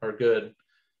are good.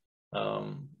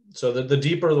 So the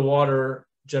deeper the water,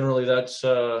 generally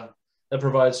that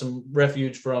provides some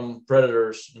refuge from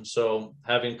predators. And so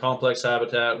having complex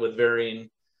habitat with varying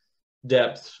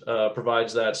depth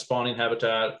provides that spawning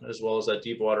habitat as well as that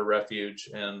deep water refuge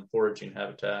and foraging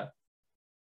habitat.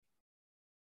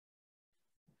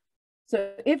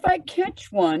 So if I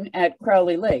catch one at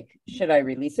Crowley Lake, should I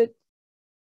release it?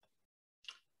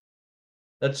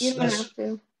 You don't have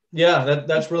to. Yeah,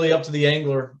 that's really up to the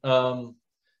angler.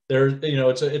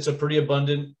 It's a pretty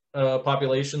abundant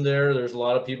population there. There's a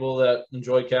lot of people that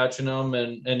enjoy catching them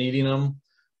and eating them.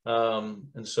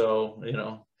 And so,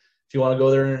 if you want to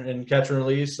go there and catch and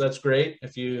release, that's great.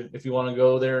 If you want to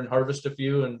go there and harvest a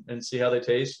few and see how they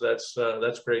taste,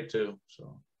 that's great too.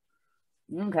 So,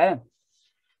 okay.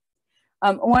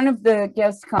 One of the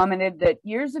guests commented that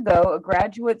years ago, a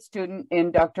graduate student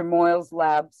in Dr. Moyle's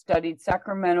lab studied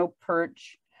Sacramento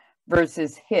perch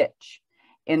versus hitch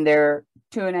in their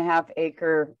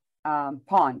 2.5-acre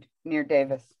pond near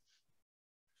Davis.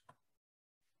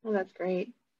 Well, that's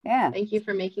great. Yeah. Thank you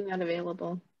for making that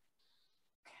available.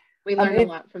 We learned a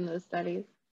lot from those studies.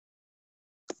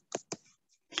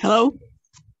 Hello?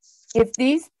 If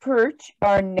these perch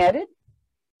are netted,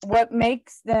 what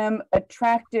makes them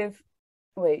attractive?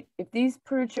 Wait, if these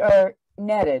perch are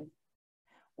netted,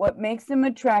 what makes them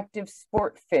attractive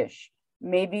sport fish?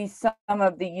 Maybe some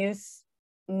of the use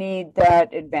need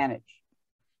that advantage.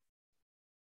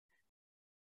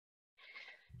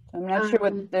 I'm not sure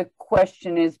what the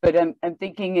question is, but I'm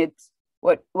thinking it's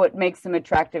what makes them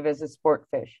attractive as a sport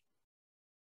fish.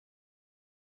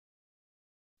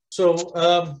 So,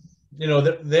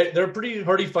 they're pretty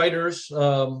hardy fighters,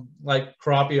 like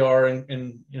crappie are,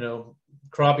 and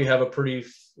crappie have a pretty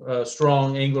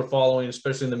strong angler following,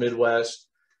 especially in the Midwest.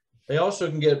 They also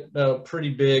can get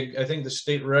pretty big. I think the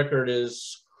state record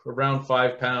is around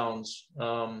 5 pounds.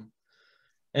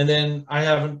 And then I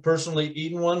haven't personally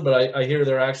eaten one, but I hear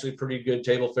they're actually pretty good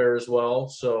table fare as well.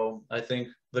 So I think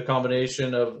the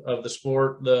combination of the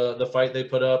sport, the fight they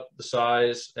put up, the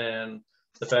size, and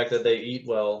the fact that they eat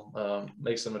well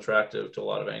makes them attractive to a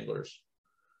lot of anglers.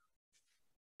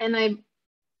 And I'm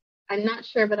not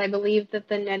sure, but I believe that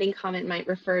the netting comment might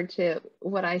refer to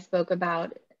what I spoke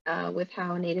about with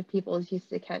how native peoples used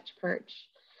to catch perch.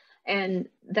 And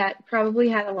that probably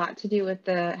had a lot to do with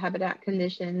the habitat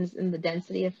conditions and the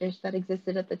density of fish that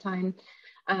existed at the time.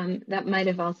 That might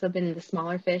have also been the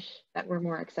smaller fish that were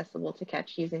more accessible to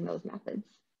catch using those methods.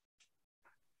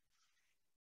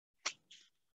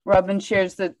 Robin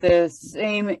shares that the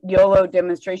same YOLO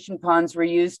demonstration ponds were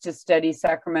used to study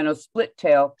Sacramento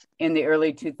splittail in the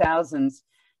early 2000s.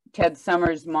 Ted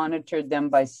Summers monitored them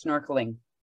by snorkeling.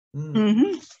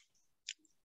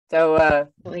 So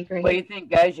what do you think,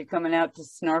 guys? You coming out to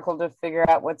snorkel to figure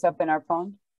out what's up in our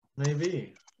pond?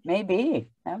 Maybe. Maybe.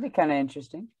 That'd be kind of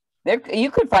interesting. You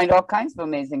could find all kinds of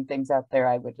amazing things out there,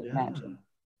 I would imagine.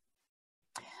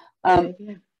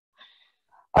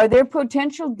 Are there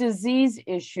potential disease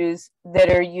issues that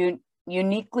are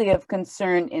uniquely of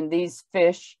concern in these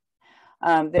fish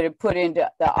that are put into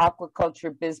the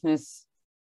aquaculture business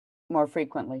more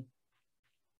frequently?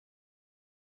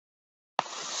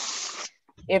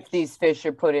 If these fish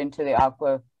are put into the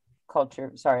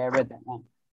aquaculture, sorry, I read that wrong.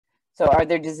 So are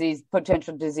there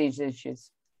potential disease issues?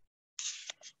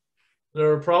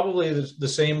 There are probably the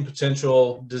same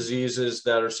potential diseases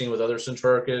that are seen with other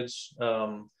centrarchids.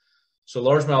 So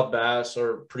largemouth bass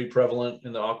are pretty prevalent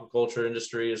in the aquaculture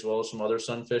industry, as well as some other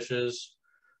sunfishes.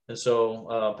 And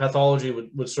so pathology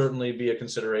would certainly be a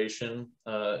consideration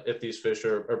if these fish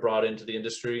are brought into the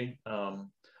industry.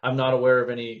 I'm not aware of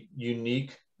any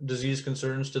unique disease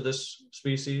concerns to this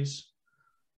species,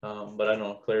 but I don't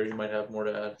know, Claire, you might have more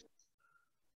to add.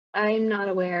 I'm not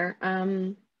aware.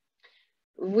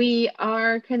 We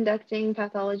are conducting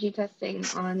pathology testing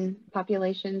on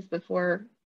populations before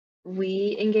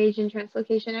we engage in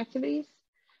translocation activities.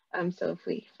 So if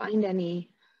we find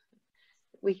any,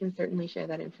 we can certainly share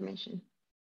that information.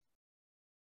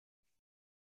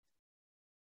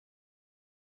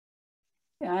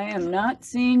 I am not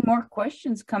seeing more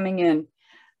questions coming in.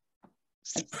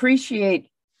 Appreciate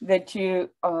that you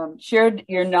shared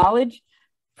your knowledge.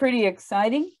 Pretty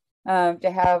exciting to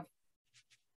have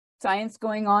science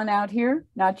going on out here,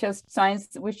 not just science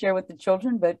that we share with the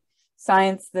children, but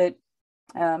science that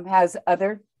has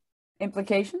other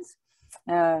implications.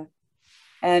 And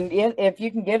if you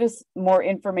can get us more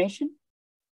information,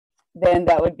 then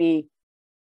that would be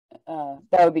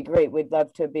great. We'd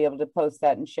love to be able to post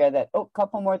that and share that. Oh, a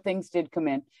couple more things did come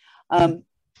in.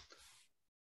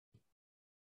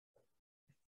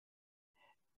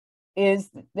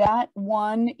 Is that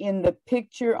one in the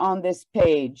picture on this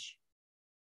page?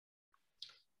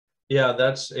 Yeah,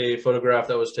 that's a photograph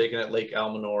that was taken at Lake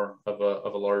Almanor of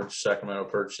a large Sacramento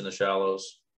perch in the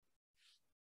shallows.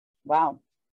 Wow.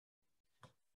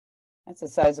 That's a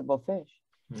sizable fish.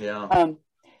 Yeah.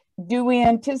 Do we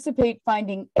anticipate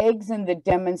finding eggs in the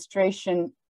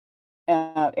demonstration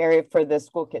area for the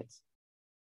school kids?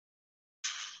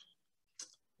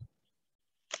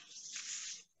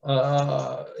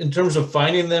 In terms of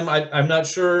finding them, I'm not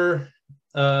sure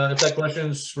if that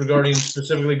question is regarding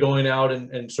specifically going out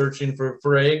and searching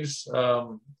for eggs.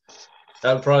 That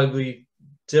would probably be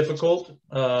difficult,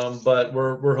 but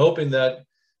we're hoping that,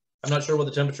 I'm not sure what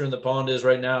the temperature in the pond is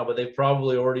right now, but they've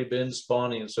probably already been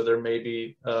spawning. So there may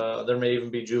even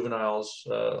be juveniles,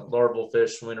 larval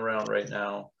fish swimming around right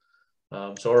now.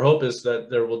 So our hope is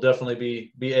that there will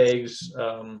definitely be eggs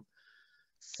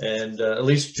and at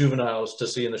least juveniles to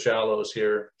see in the shallows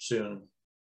here soon.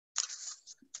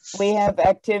 We have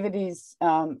activities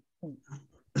when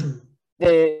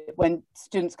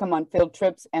students come on field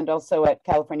trips and also at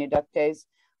California Duck Days,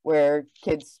 where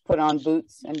kids put on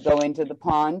boots and go into the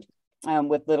pond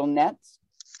with little nets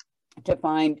to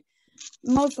find,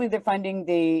 mostly they're finding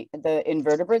the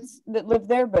invertebrates that live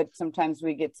there, but sometimes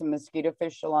we get some mosquito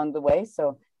fish along the way.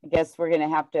 So I guess we're going to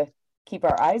have to keep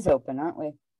our eyes open, aren't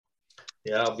we?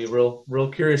 Yeah, I'll be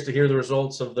real curious to hear the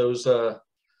results of those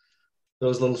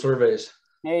little surveys.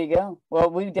 There you go. Well,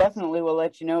 we definitely will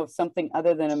let you know if something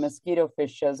other than a mosquito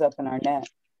fish shows up in our net.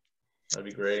 That'd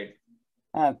be great.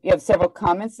 You have several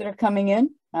comments that are coming in.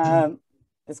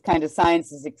 This kind of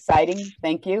science is exciting.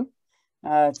 Thank you.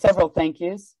 Several thank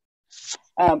yous.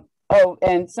 Oh,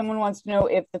 and someone wants to know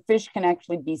if the fish can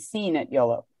actually be seen at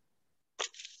YOLO.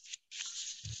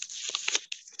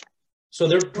 So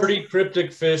they're pretty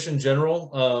cryptic fish in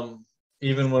general.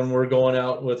 Even when we're going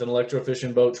out with an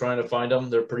electrofishing boat trying to find them,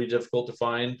 they're pretty difficult to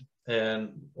find.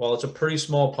 And while it's a pretty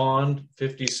small pond,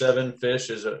 57 fish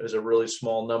is a really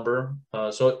small number.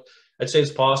 So I'd say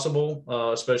it's possible,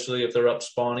 especially if they're up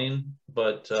spawning.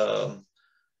 But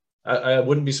I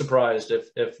wouldn't be surprised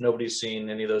if nobody's seen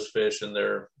any of those fish and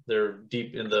they're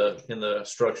deep in the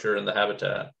structure and the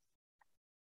habitat.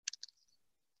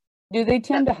 Do they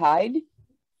tend to hide?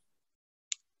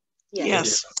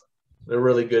 Yes. They're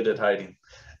really good at hiding.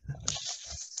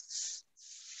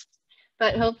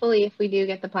 But hopefully if we do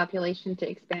get the population to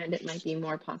expand, it might be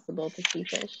more possible to see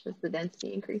fish as the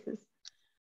density increases.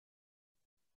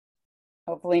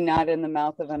 Hopefully not in the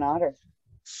mouth of an otter.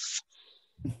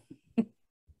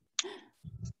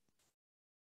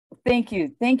 Thank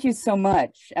you. Thank you so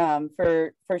much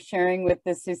for sharing with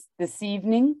us this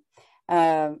evening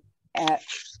and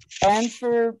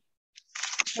for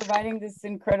providing this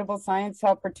incredible science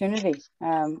opportunity.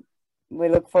 We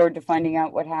look forward to finding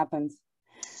out what happens.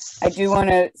 I do want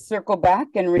to circle back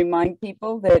and remind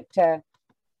people that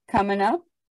coming up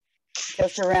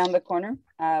just around the corner,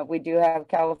 we do have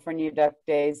California Duck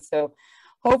Days. So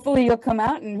hopefully you'll come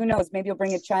out, and who knows, maybe you'll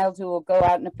bring a child who will go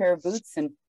out in a pair of boots,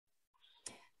 and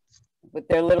with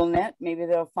their little net, maybe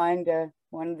they'll find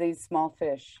one of these small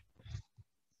fish.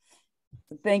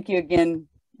 So thank you again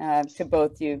to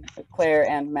both you, Claire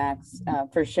and Max,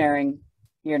 for sharing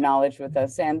your knowledge with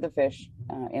us and the fish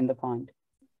in the pond.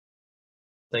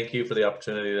 Thank you for the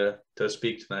opportunity to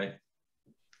speak tonight.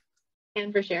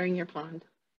 And for sharing your pond.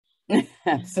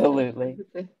 Absolutely.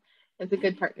 It's a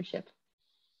good partnership.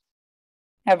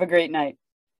 Have a great night.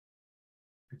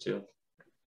 You too.